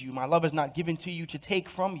use you. My love is not given to you to take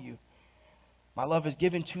from you. My love is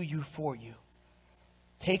given to you for you.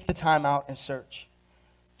 Take the time out and search.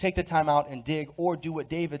 Take the time out and dig, or do what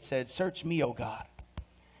David said, search me, O God,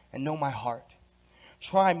 and know my heart.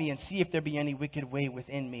 Try me and see if there be any wicked way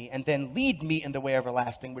within me, and then lead me in the way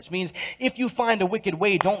everlasting, which means if you find a wicked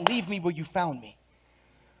way, don't leave me where you found me,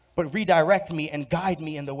 but redirect me and guide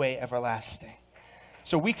me in the way everlasting.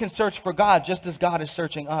 So we can search for God just as God is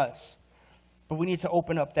searching us, but we need to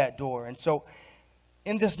open up that door. And so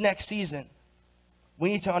in this next season, we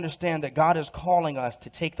need to understand that God is calling us to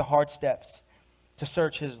take the hard steps, to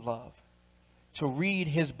search his love, to read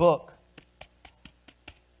his book,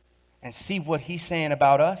 and see what he's saying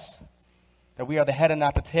about us, that we are the head and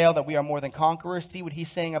not the tail, that we are more than conquerors. See what he's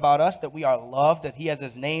saying about us, that we are loved, that he has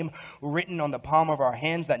his name written on the palm of our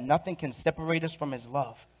hands, that nothing can separate us from his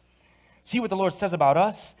love. See what the Lord says about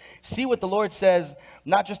us. See what the Lord says,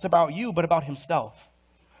 not just about you, but about himself,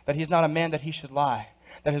 that he's not a man that he should lie,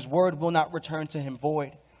 that his word will not return to him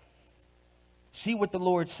void. See what the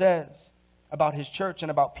Lord says about his church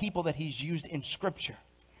and about people that he's used in Scripture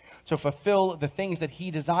to fulfill the things that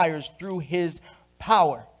he desires through his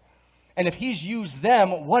power. And if he's used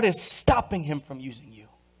them, what is stopping him from using you?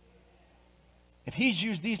 If he's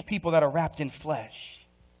used these people that are wrapped in flesh,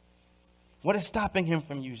 what is stopping him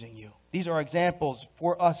from using you? These are examples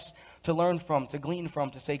for us to learn from, to glean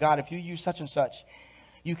from, to say, God, if you use such and such,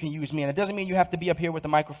 you can use me. And it doesn't mean you have to be up here with the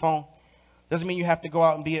microphone. Doesn't mean you have to go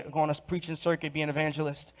out and go on a preaching circuit, be an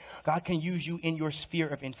evangelist. God can use you in your sphere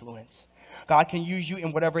of influence. God can use you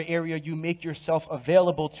in whatever area you make yourself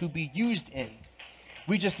available to be used in.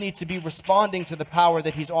 We just need to be responding to the power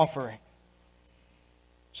that he's offering.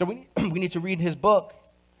 So we need to read his book,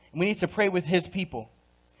 and we need to pray with his people.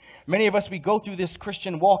 Many of us, we go through this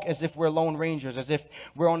Christian walk as if we're lone rangers, as if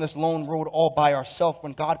we're on this lone road all by ourselves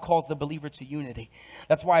when God calls the believer to unity.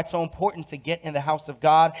 That's why it's so important to get in the house of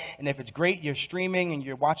God. And if it's great, you're streaming and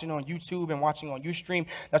you're watching on YouTube and watching on Ustream,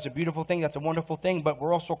 that's a beautiful thing. That's a wonderful thing. But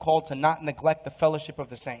we're also called to not neglect the fellowship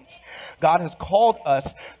of the saints. God has called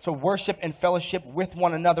us to worship and fellowship with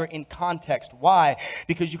one another in context. Why?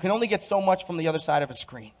 Because you can only get so much from the other side of a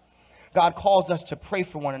screen. God calls us to pray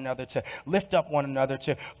for one another, to lift up one another,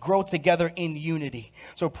 to grow together in unity.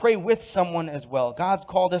 So pray with someone as well. God's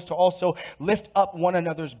called us to also lift up one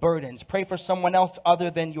another's burdens. Pray for someone else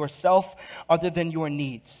other than yourself, other than your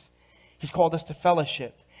needs. He's called us to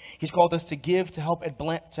fellowship. He's called us to give, to help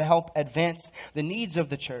advance the needs of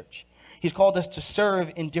the church. He's called us to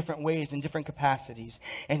serve in different ways, in different capacities.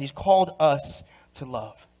 And he's called us to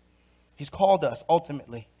love. He's called us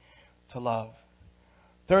ultimately to love.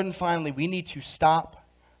 Third and finally, we need to stop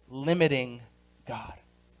limiting God.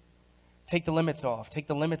 Take the limits off. Take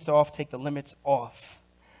the limits off. Take the limits off.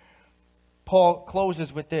 Paul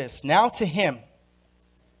closes with this. Now to him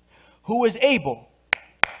who is able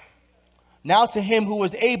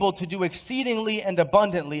to do exceedingly and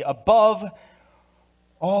abundantly above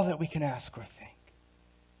all that we can ask or think.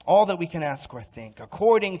 All that we can ask or think,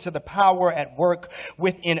 according to the power at work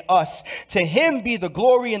within us. To him be the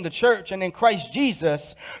glory in the church and in Christ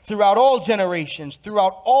Jesus throughout all generations,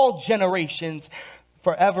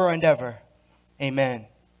 forever and ever. Amen.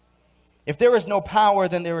 If there is no power,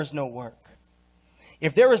 then there is no work.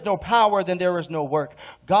 If there is no power, then there is no work.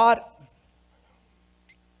 God,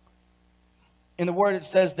 in the word it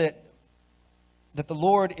says that the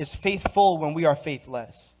Lord is faithful when we are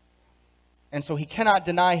faithless. And so he cannot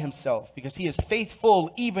deny himself because he is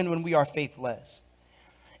faithful even when we are faithless.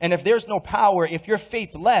 And if there's no power, if you're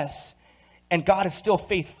faithless and God is still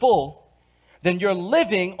faithful, then you're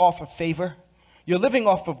living off of favor. You're living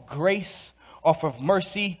off of grace, off of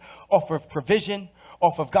mercy, off of provision,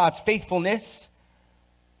 off of God's faithfulness.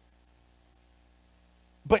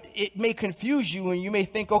 But it may confuse you and you may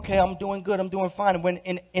think, okay, I'm doing good, I'm doing fine. When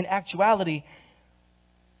in actuality,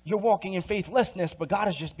 you're walking in faithlessness, but God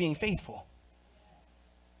is just being faithful.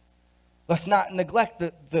 Let's not neglect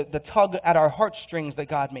the tug at our heartstrings that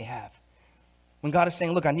God may have. When God is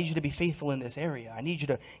saying, look, I need you to be faithful in this area. I need you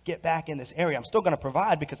to get back in this area. I'm still going to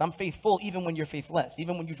provide because I'm faithful even when you're faithless.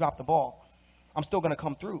 Even when you drop the ball, I'm still going to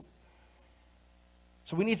come through.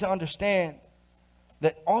 So we need to understand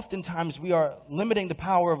that oftentimes we are limiting the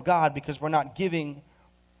power of God because we're not giving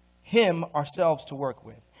him ourselves to work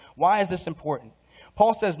with. Why is this important?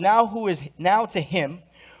 Paul says, now to him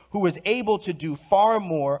who is able to do far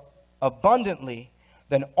more abundantly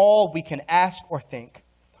than all we can ask or think,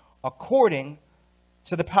 according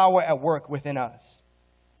to the power at work within us.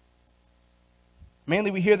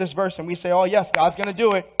 Mainly we hear this verse and we say, oh yes, God's going to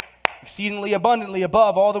do it. Exceedingly abundantly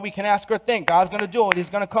above all that we can ask or think. God's going to do it. He's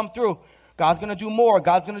going to come through. God's going to do more.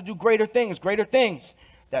 God's going to do greater things, greater things.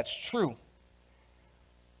 That's true.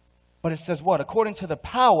 But it says what? According to the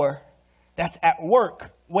power that's at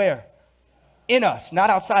work. Where? In us, not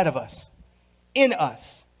outside of us. In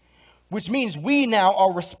us. Which means we now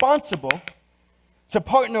are responsible to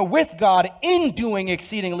partner with God in doing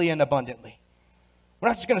exceedingly and abundantly. We're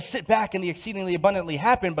not just going to sit back and the exceedingly abundantly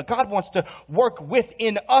happen, but God wants to work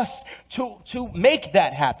within us to make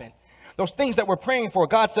that happen. Those things that we're praying for,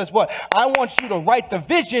 God says what? I want you to write the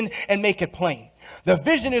vision and make it plain. The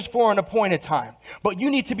vision is for an appointed time, but you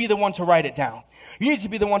need to be the one to write it down. You need to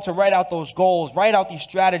be the one to write out those goals, write out these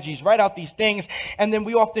strategies, write out these things, and then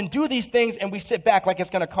we often do these things and we sit back like it's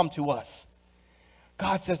going to come to us.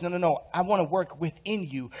 God says, no, I want to work within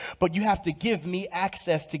you, but you have to give me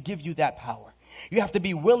access to give you that power. You have to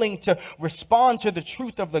be willing to respond to the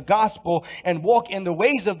truth of the gospel and walk in the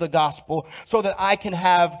ways of the gospel so that I can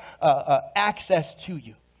have access to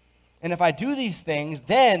you. And if I do these things,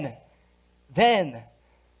 then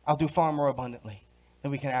I'll do far more abundantly than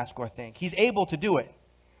we can ask or think. He's able to do it,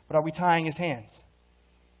 but are we tying his hands?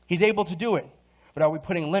 He's able to do it, but are we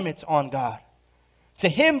putting limits on God? To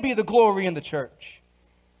him be the glory in the church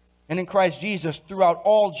and in Christ Jesus throughout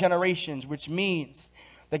all generations, which means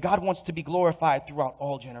that God wants to be glorified throughout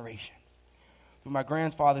all generations. Through my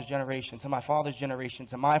grandfather's generation, to my father's generation,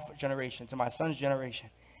 to my generation, to my son's generation.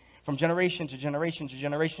 From generation to generation to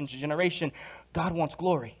generation to generation, God wants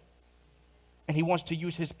glory. And he wants to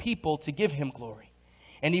use his people to give him glory.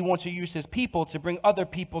 And he wants to use his people to bring other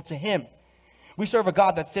people to him. We serve a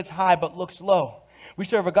God that sits high but looks low. We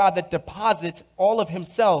serve a God that deposits all of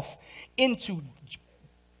himself into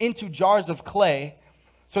jars of clay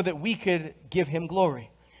so that we could give him glory.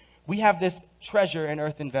 We have this treasure in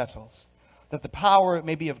earthen vessels, that the power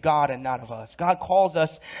may be of God and not of us. God calls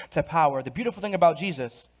us to power. The beautiful thing about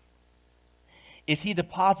Jesus is he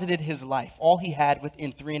deposited his life, all he had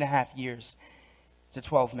within 3.5 years, to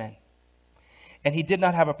 12 men. And he did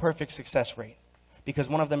not have a perfect success rate because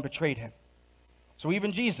one of them betrayed him. So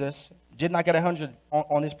even Jesus did not get 100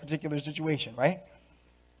 on this particular situation, right?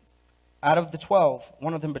 Out of the 12,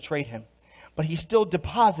 one of them betrayed him. But he still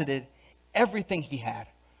deposited everything he had,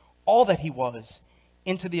 all that he was,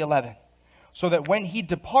 into the 11. So that when he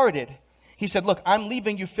departed, he said, look, I'm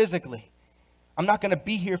leaving you physically. I'm not going to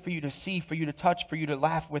be here for you to see, for you to touch, for you to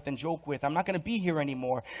laugh with and joke with. I'm not going to be here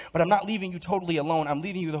anymore, but I'm not leaving you totally alone. I'm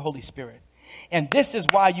leaving you the Holy Spirit. And this is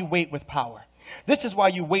why you wait with power. This is why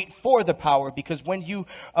you wait for the power, because when you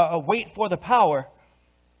wait for the power,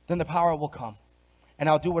 then the power will come. And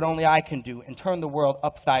I'll do what only I can do and turn the world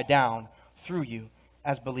upside down through you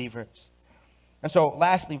as believers. And so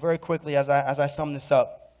lastly, very quickly, as I sum this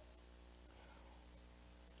up,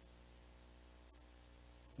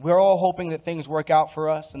 we're all hoping that things work out for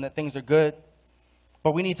us and that things are good,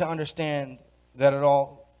 but we need to understand that it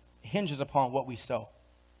all hinges upon what we sow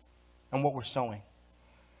and what we're sowing.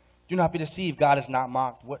 Do not be deceived, God is not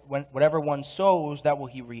mocked. Whatever one sows, that will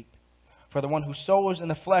he reap. For the one who sows in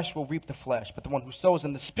the flesh will reap the flesh, but the one who sows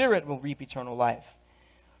in the Spirit will reap eternal life.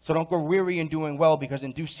 So don't grow weary in doing well, because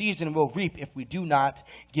in due season we'll reap if we do not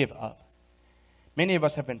give up. Many of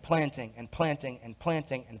us have been planting and planting and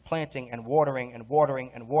planting and planting and watering and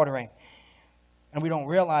watering and watering. And we don't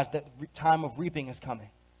realize that time of reaping is coming.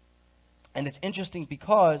 And it's interesting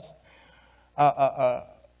because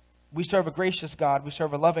we serve a gracious God, we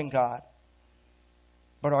serve a loving God,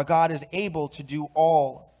 but our God is able to do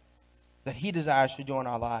all that he desires to do in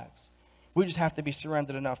our lives. We just have to be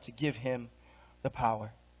surrendered enough to give him the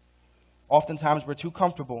power. Oftentimes we're too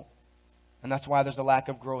comfortable, and that's why there's a lack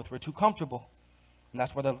of growth. We're too comfortable, and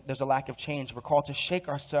that's why there's a lack of change. We're called to shake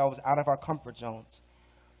ourselves out of our comfort zones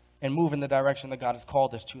and move in the direction that God has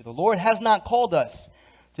called us to. The Lord has not called us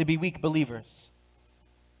to be weak believers.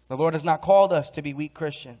 The Lord has not called us to be weak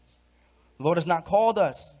Christians. The Lord has not called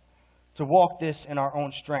us to walk this in our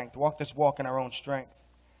own strength, walk this walk in our own strength.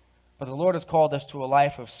 But the Lord has called us to a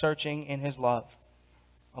life of searching in his love,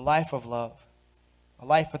 a life of love, a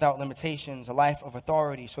life without limitations, a life of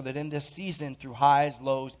authority, so that in this season, through highs,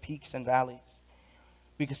 lows, peaks, and valleys,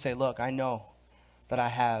 we can say, look, I know that I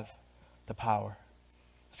have the power.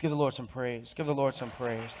 Let's give the Lord some praise. Give the Lord some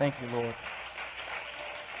praise. Thank you, Lord.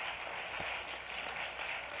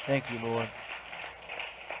 Thank you, Lord.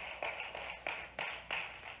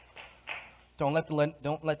 Don't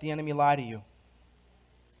let the enemy lie to you,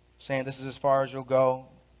 saying this is as far as you'll go,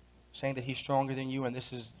 saying that he's stronger than you and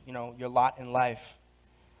this is, your lot in life.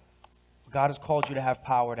 God has called you to have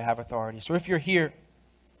power, to have authority. So if you're here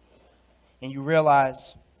and you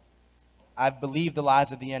realize, I've believed the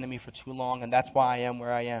lies of the enemy for too long, and that's why I am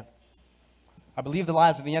where I am. I believed the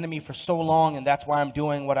lies of the enemy for so long, and that's why I'm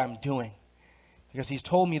doing what I'm doing. Because he's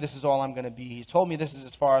told me this is all I'm going to be. He's told me this is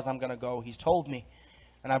as far as I'm going to go. He's told me,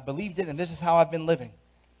 and I've believed it, and this is how I've been living.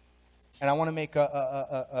 And I want to make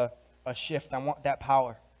a shift. I want that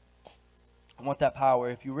power. I want that power.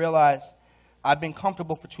 If you realize I've been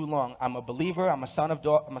comfortable for too long. I'm a believer. I'm a son of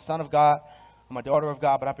God. I'm a daughter of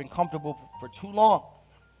God, but I've been comfortable for too long.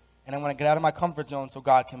 And I want to get out of my comfort zone so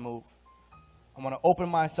God can move. I want to open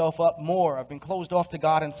myself up more. I've been closed off to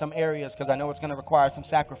God in some areas because I know it's going to require some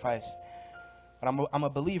sacrifice. But I'm a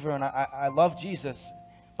believer, and I love Jesus,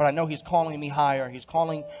 but I know he's calling me higher. He's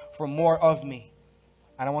calling for more of me.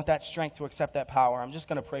 And I want that strength to accept that power. I'm just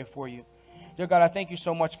going to pray for you. Dear God, I thank you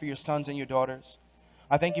so much for your sons and your daughters.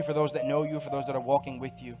 I thank you for those that know you, for those that are walking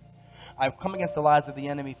with you. I've come against the lies of the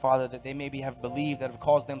enemy, Father, that they maybe have believed that have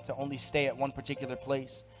caused them to only stay at one particular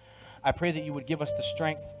place. I pray that you would give us the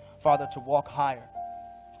strength, Father, to walk higher,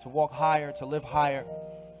 to live higher,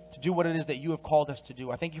 to do what it is that you have called us to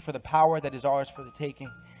do. I thank you for the power that is ours for the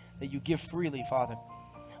taking, that you give freely, Father.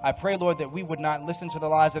 I pray, Lord, that we would not listen to the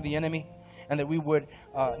lies of the enemy and that we would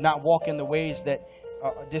not walk in the ways that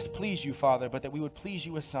displease you, Father, but that we would please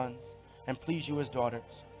you as sons and please you as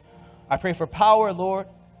daughters. I pray for power, Lord.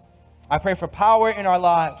 I pray for power in our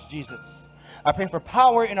lives, Jesus. I pray for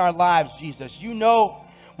power in our lives, Jesus. You know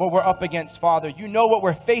what we're up against, Father. You know what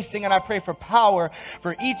we're facing, and I pray for power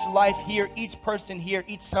for each life here, each person here,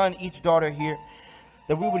 each son, each daughter here,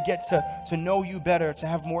 that we would get to know you better, to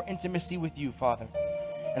have more intimacy with you, Father,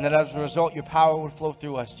 and that as a result, your power would flow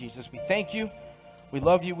through us, Jesus. We thank you, we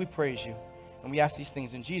love you, we praise you, and we ask these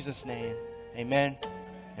things in Jesus' name. Amen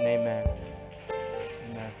and amen.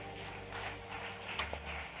 Amen.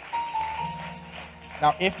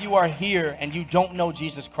 Now, if you are here and you don't know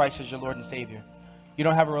Jesus Christ as your Lord and Savior, you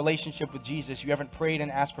don't have a relationship with Jesus, you haven't prayed and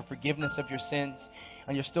asked for forgiveness of your sins,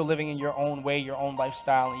 and you're still living in your own way, your own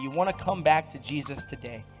lifestyle, and you want to come back to Jesus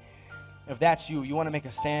today. If that's you, you want to make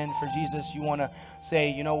a stand for Jesus, you want to say,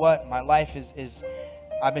 you know what, my life is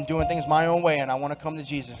I've been doing things my own way, and I want to come to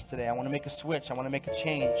Jesus today. I want to make a switch. I want to make a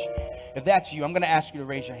change. If that's you, I'm going to ask you to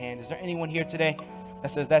raise your hand. Is there anyone here today that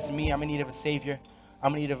says, that's me, I'm in need of a Savior,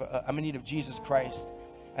 I'm in need of Jesus Christ,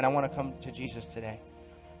 and I want to come to Jesus today?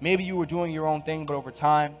 Maybe you were doing your own thing, but over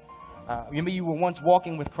time, maybe you were once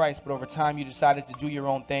walking with Christ, but over time you decided to do your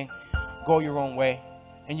own thing, go your own way,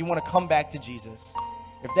 and you want to come back to Jesus.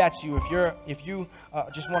 If that's you, if you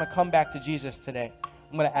just want to come back to Jesus today,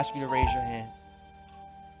 I'm going to ask you to raise your hand.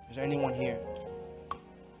 Is there anyone here?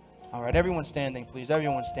 All right, everyone standing, please.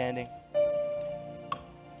 Everyone standing.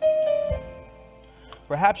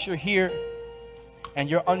 Perhaps you're here and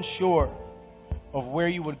you're unsure of where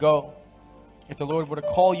you would go if the Lord were to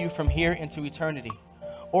call you from here into eternity,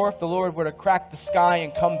 or if the Lord were to crack the sky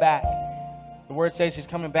and come back. The word says he's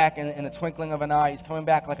coming back in the twinkling of an eye. He's coming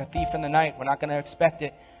back like a thief in the night. We're not going to expect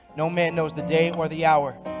it. No man knows the day or the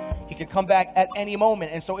hour. He could come back at any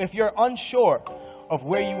moment. And so if you're unsure of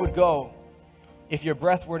where you would go, if your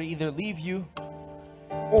breath were to either leave you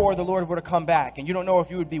or the Lord were to come back, and you don't know if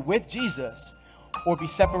you would be with Jesus or be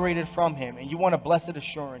separated from him, and you want a blessed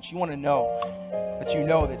assurance, you want to know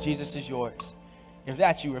that Jesus is yours. If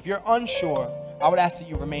that's you, if you're unsure, I would ask that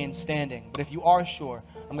you remain standing. But if you are sure,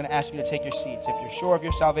 I'm going to ask you to take your seats. If you're sure of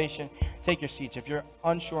your salvation, take your seats. If you're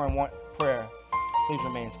unsure and want prayer, please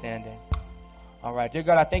remain standing. All right. Dear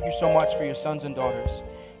God, I thank you so much for your sons and daughters.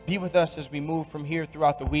 Be with us as we move from here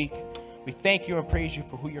throughout the week. We thank you and praise you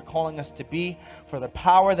for who you're calling us to be, for the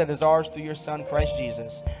power that is ours through your Son, Christ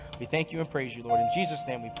Jesus. We thank you and praise you, Lord. In Jesus'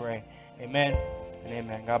 name we pray. Amen and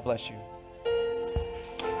amen. God bless you.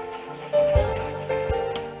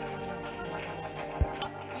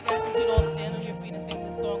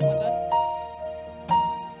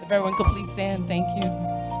 If everyone could please stand, thank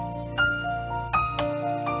you.